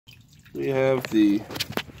We have the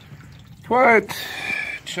quiet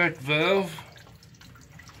check valve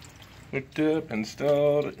hooked up,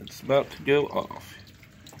 installed. It's about to go off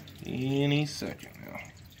any second now.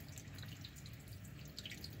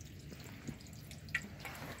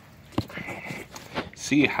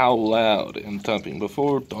 See how loud and thumping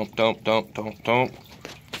before. Thump, thump, thump, thump, thump.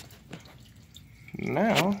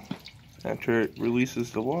 Now, after it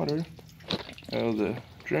releases the water out of the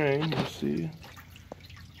drain, you'll see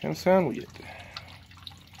what kind of sound we get.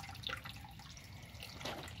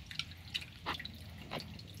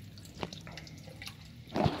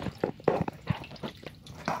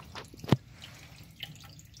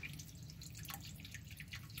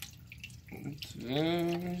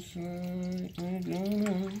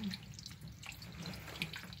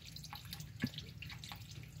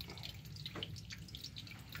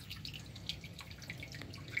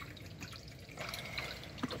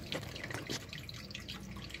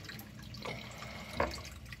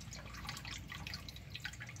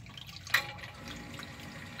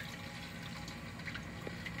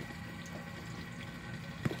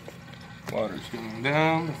 Water's going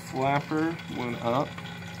down, the flapper went up.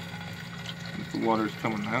 The water's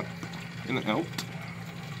coming out and out.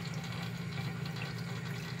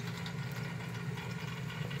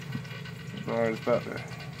 The bar is about to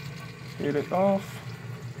hit it off.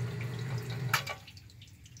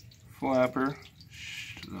 Flapper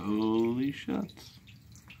slowly shuts.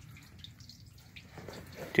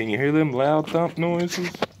 Can you hear them loud thump noises?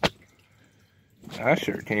 I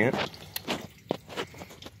sure can't.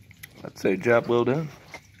 I'd say job well done.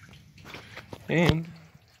 And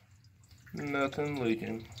nothing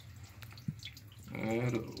leaking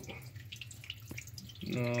at all.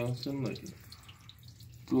 Nothing leaking.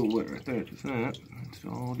 It's a little wet right there, just that. It's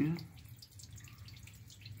all good.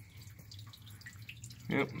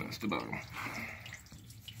 Yep, that's the bottom.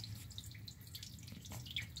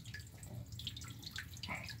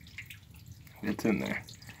 It's in there.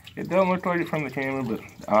 It don't look like it from the camera, but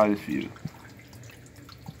the eyes view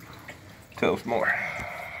tells more.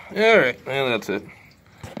 Alright, well that's it.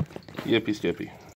 Yippee skippy.